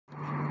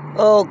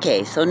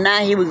Okay, so now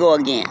here we go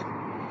again.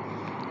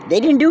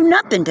 They didn't do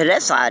nothing to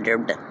that side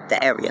of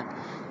the area.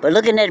 But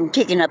looking at them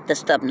kicking up the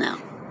stuff now.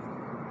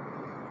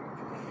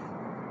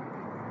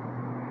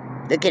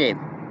 Look at him.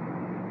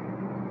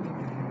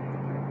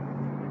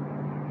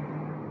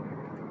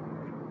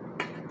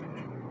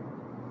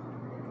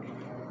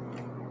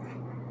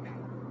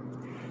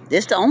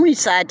 This is the only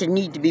side that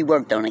needs to be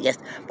worked on, I guess.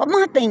 But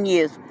my thing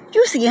is,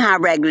 you see how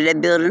regular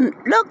that building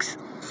looks?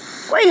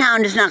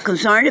 Grayhound is not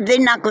concerned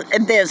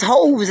if there's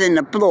holes in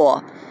the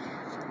floor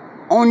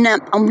on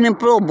them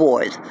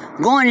floorboards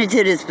going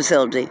into this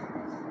facility.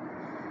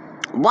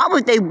 Why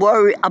would they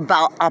worry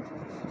about a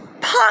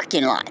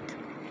parking lot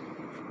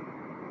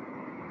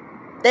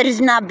that is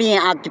not being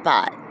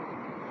occupied?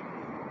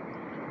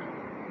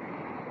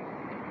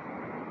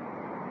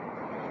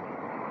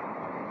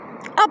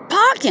 A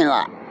parking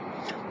lot.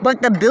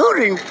 But the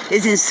building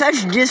is in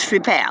such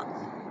disrepair.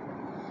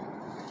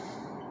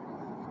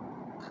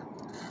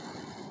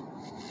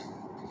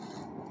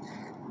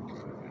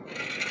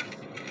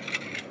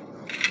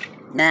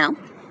 Now,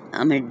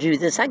 I'm going to do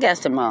this, I guess,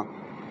 tomorrow.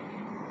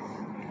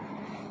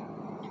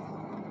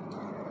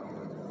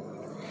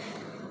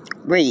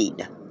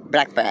 Reed,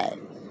 black flag.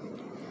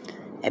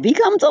 If he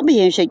comes over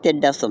here and shake that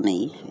dust on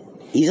me,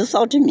 he's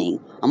assaulting me,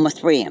 I'm going to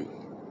spray him.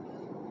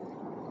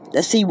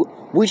 Let's see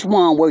which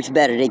one works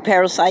better, the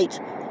parasites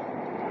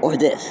or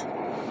this.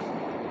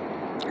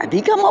 If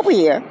he come over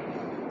here,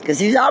 because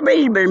he's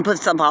already been put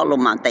stuff all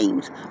over my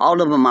things, all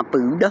over my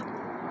food,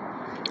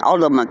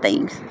 all over my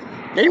things.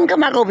 Let him come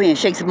back over here and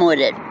shake some more of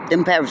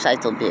them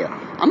parasites over here.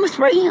 I'm going to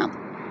spray him.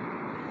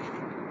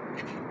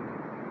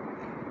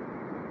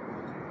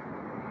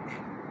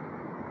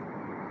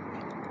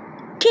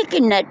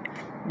 Kicking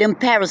them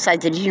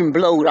parasites that he didn't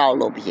blow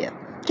all over here.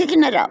 Kicking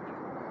that up.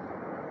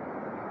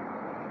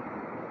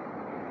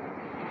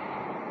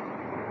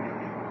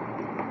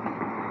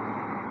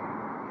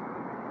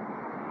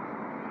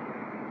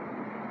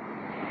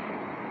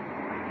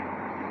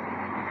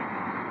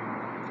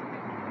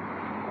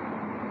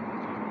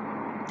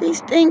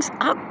 These things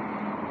are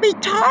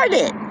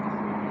retarded.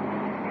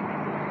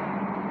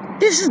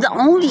 This is the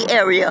only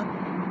area.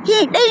 They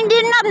ain't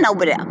did nothing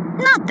over there.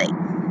 Nothing.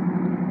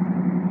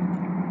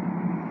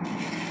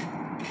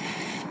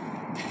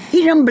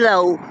 He done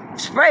blow,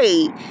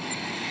 sprayed.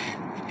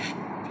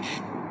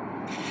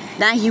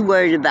 Now he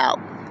worried about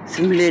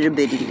some little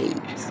bitty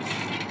leaves.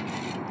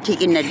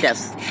 Kicking that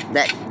dust,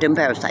 them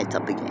parasites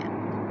up again.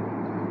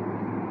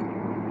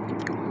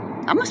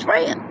 I'm gonna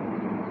spray him.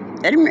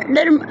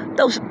 Let him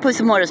put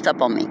some more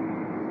stuff on me.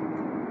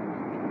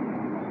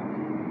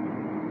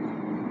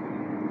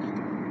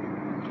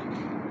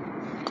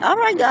 All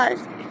right, guys.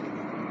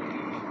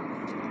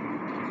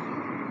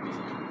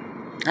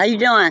 How you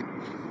doing?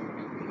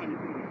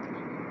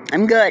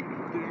 I'm good.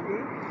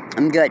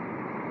 I'm good.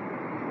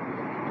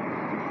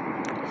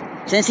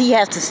 Since he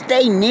has to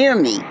stay near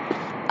me,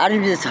 out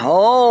of this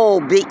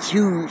whole big,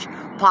 huge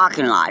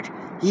parking lot,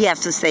 he has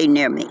to stay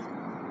near me.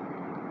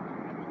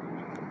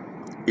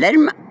 Let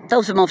him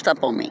throw some more stuff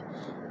on me.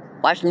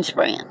 Watch me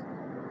spraying.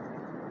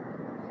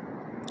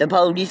 The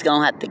police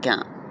gonna have to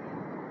come.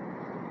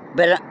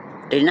 But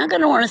they're not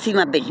gonna want to see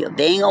my video.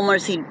 They ain't gonna want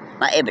to see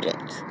my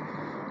evidence.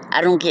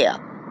 I don't care.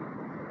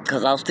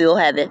 Because I'll still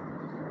have it.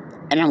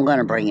 And I'm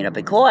gonna bring it up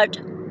in court.